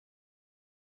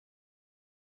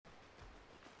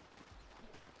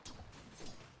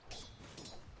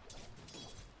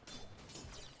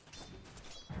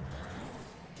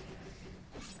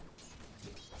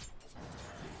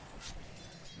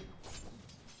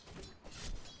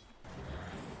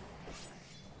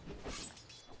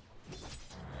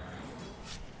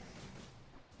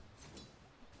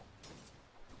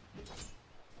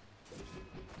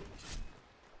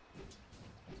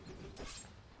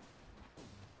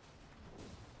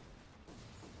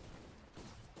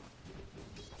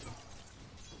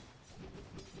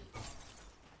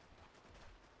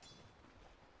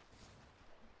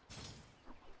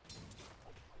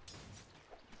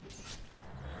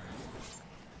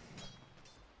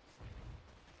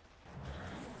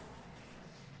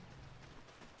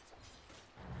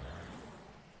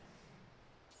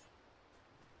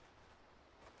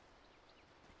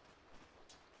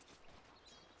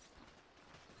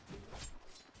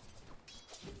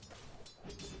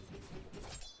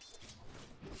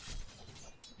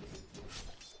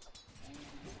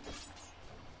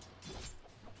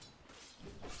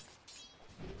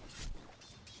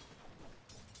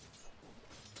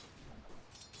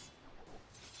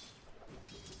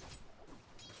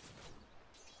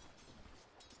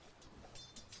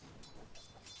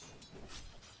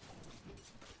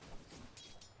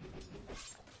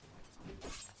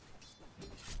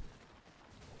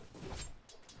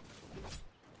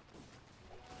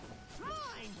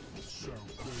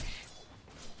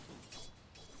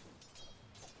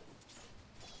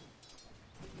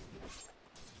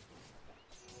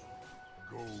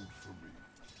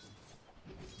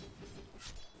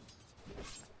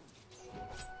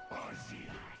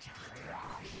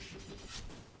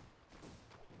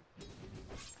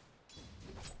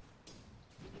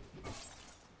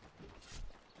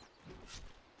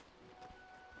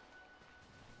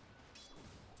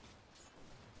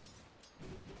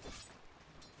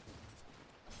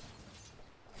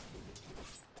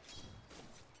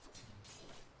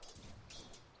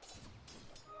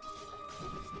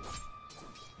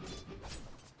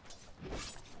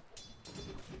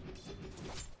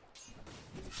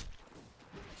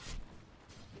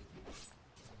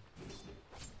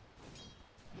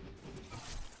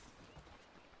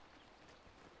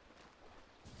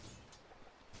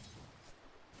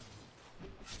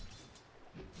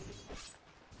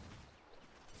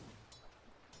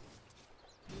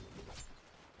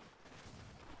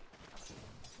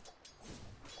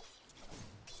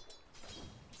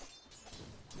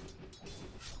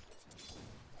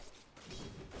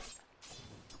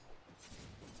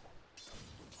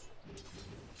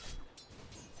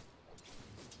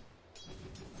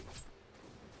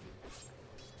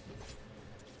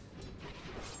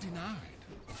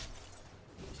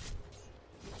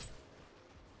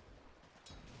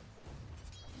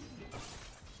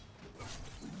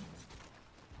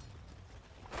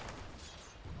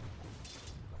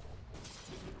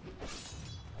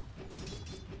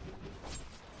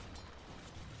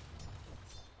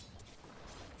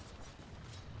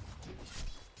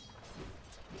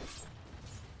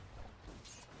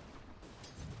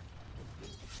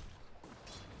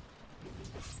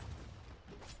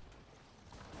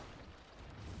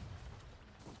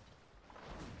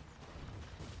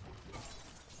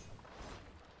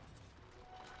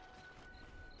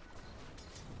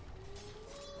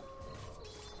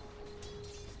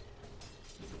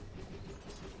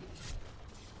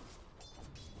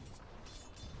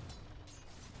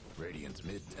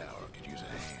Radiant's mid tower could use a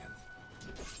hand.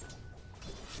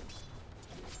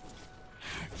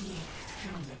 Gift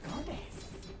from the goddess.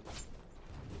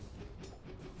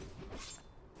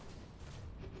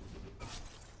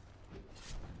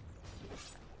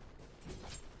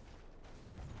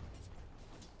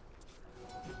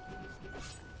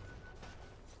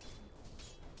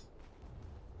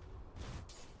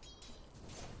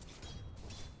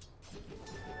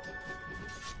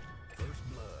 First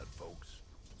blood, folks.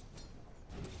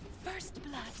 First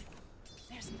blood.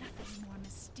 There's nothing more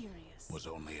mysterious. Was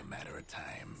only a matter of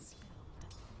time.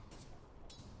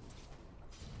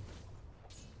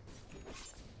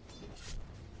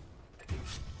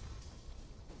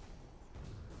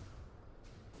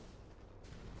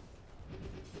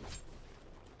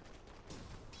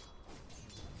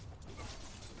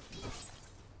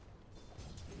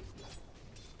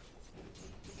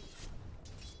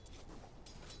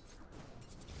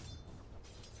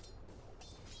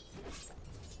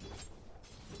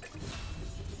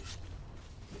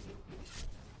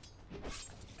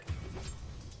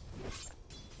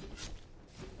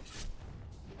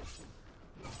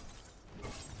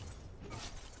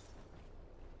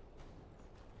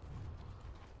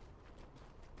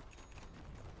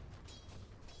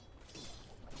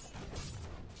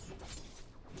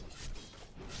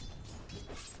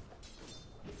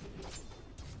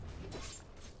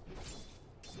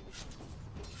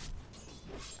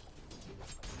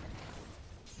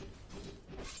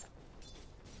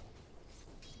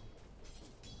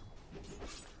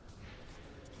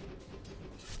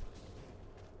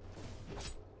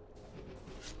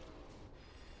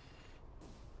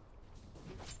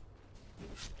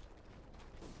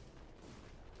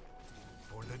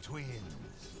 For the twins.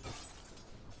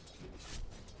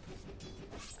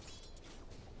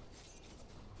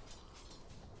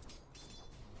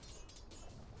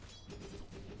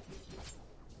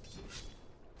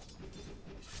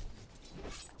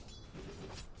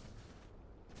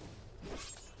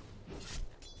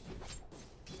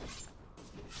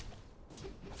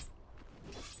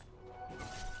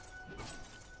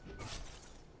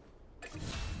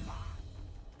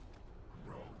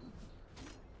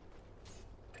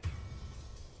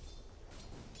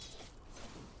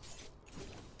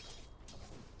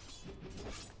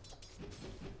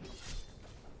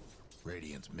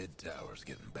 Radiant's mid tower's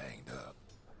getting banged up.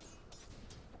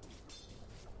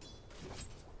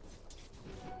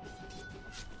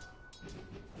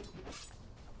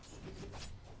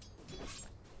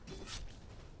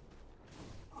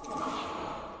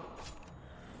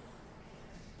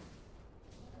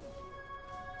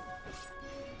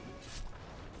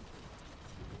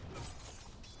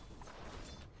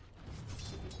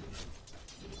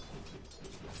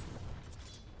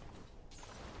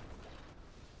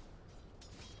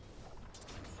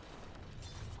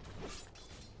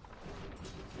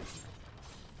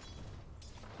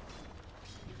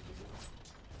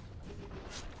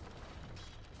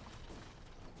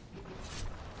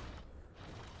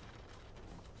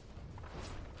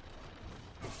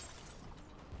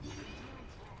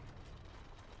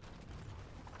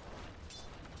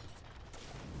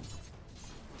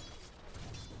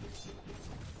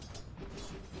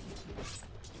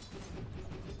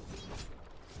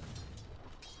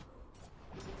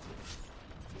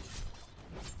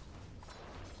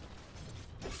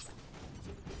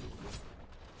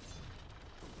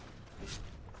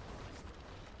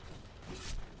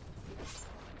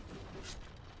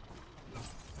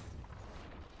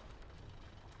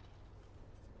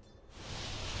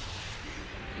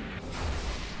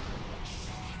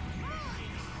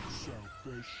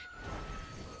 Fish.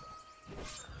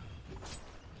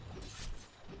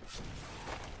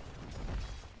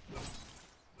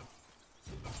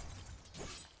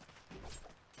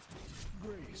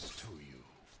 Grace to you.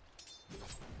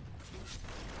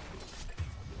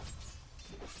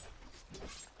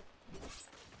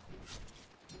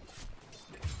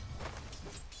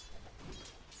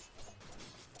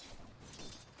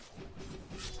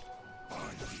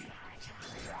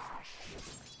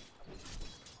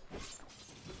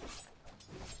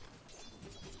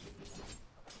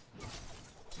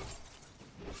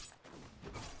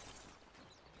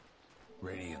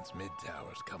 Radiant's mid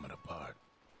tower's coming apart.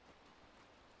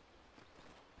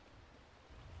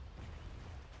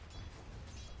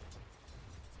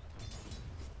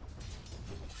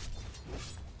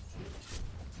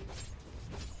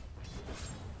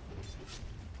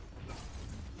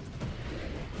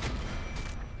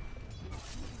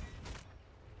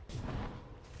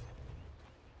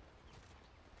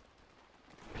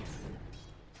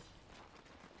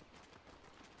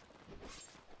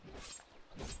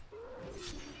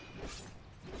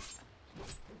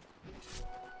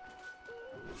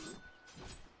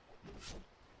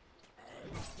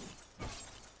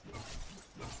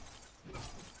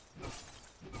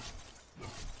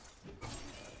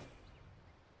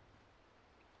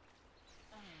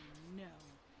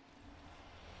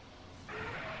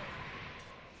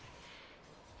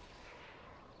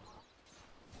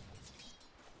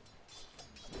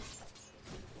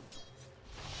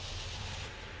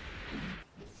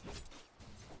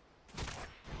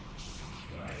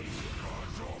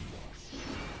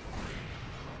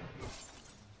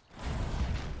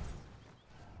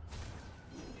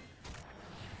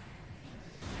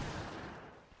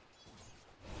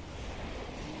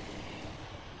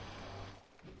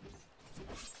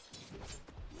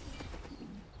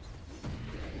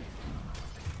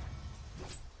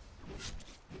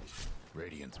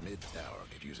 Radiant's mid tower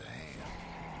could use a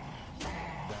hand.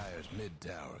 Dire's mid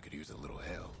tower could use a little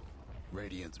help.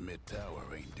 Radiant's mid tower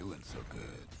ain't doing so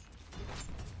good.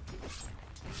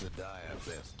 The Dire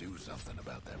best do something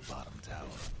about that bottom tower.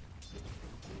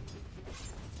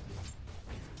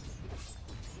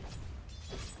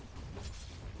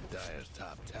 Dire's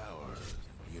top tower,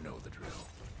 you know the drill.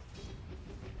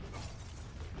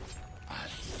 A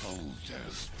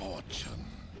soldier's fortune.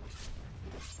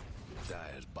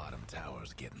 Dire's bottom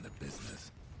tower's getting the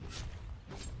business.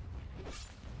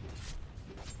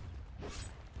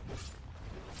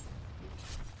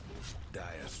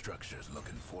 Dire's structure's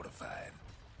looking fortified.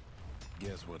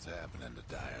 Guess what's happening to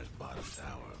Dire's bottom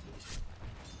tower?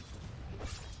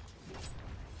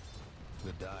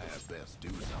 The Dire best do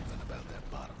something about that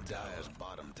bottom tower. Dire's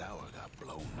bottom tower got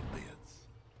blown to bits.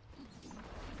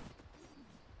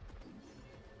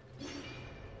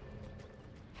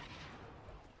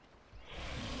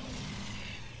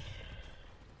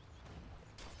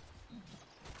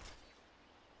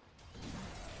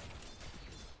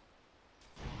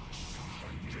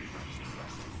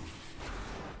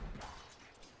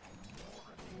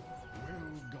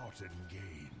 Well-gotten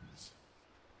gains.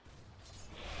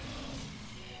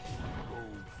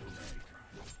 Gold for later.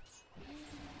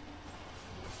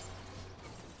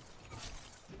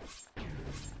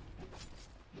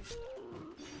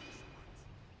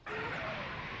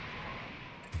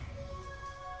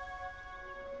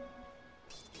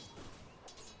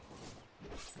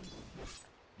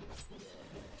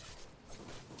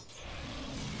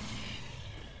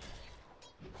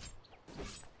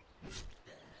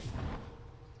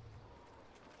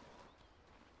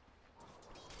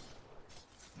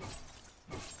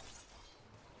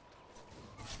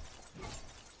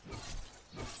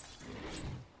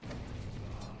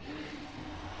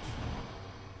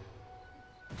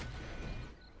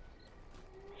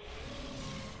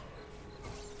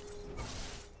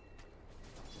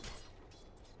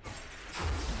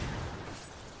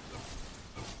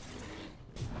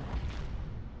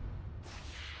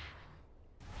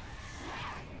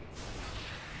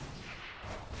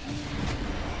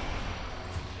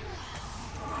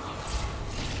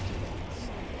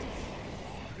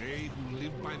 They who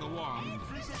live by the wand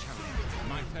challenge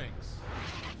my thanks.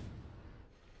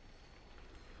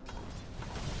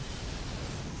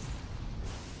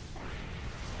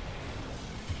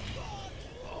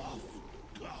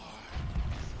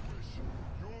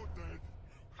 You're dead.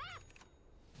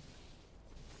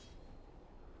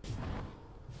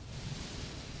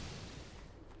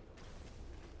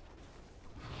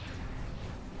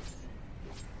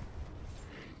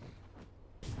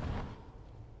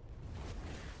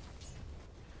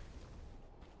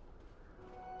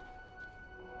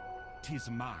 Tis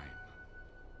mine.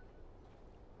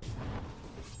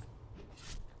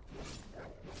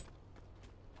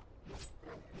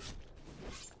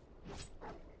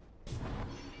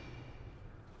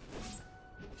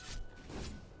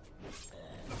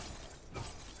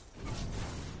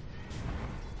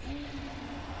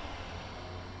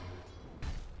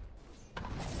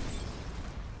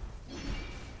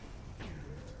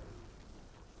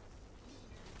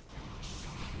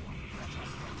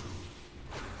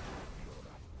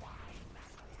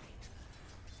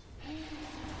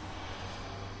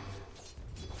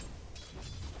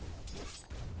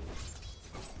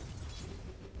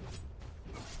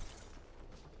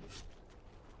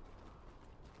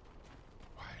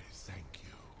 Why, thank you.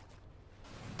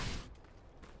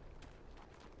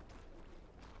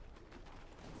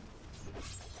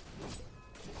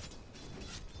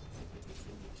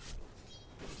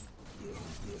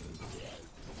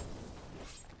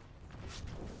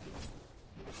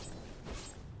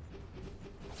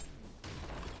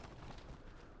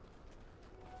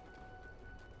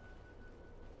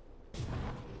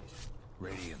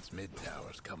 Radiant's mid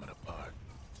tower's coming apart.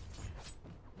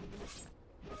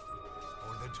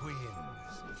 For the twins.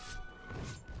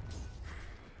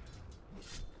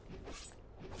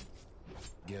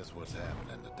 Guess what's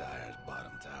happening to Dire's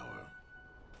bottom tower?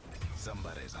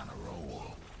 Somebody's on a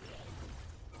roll.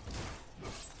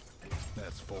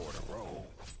 That's 4 in a row.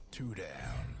 2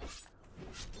 down.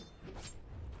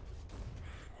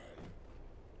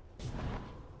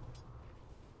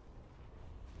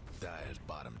 Dire's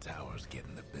bottom tower's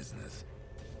getting the business.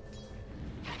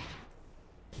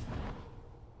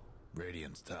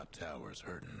 Radiant's top tower's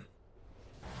hurting.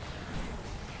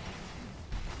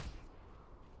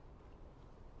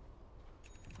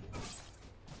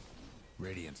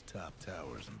 Radiant's top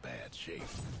tower's in bad shape.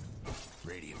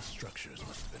 Radiant structures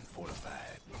must have been fortified.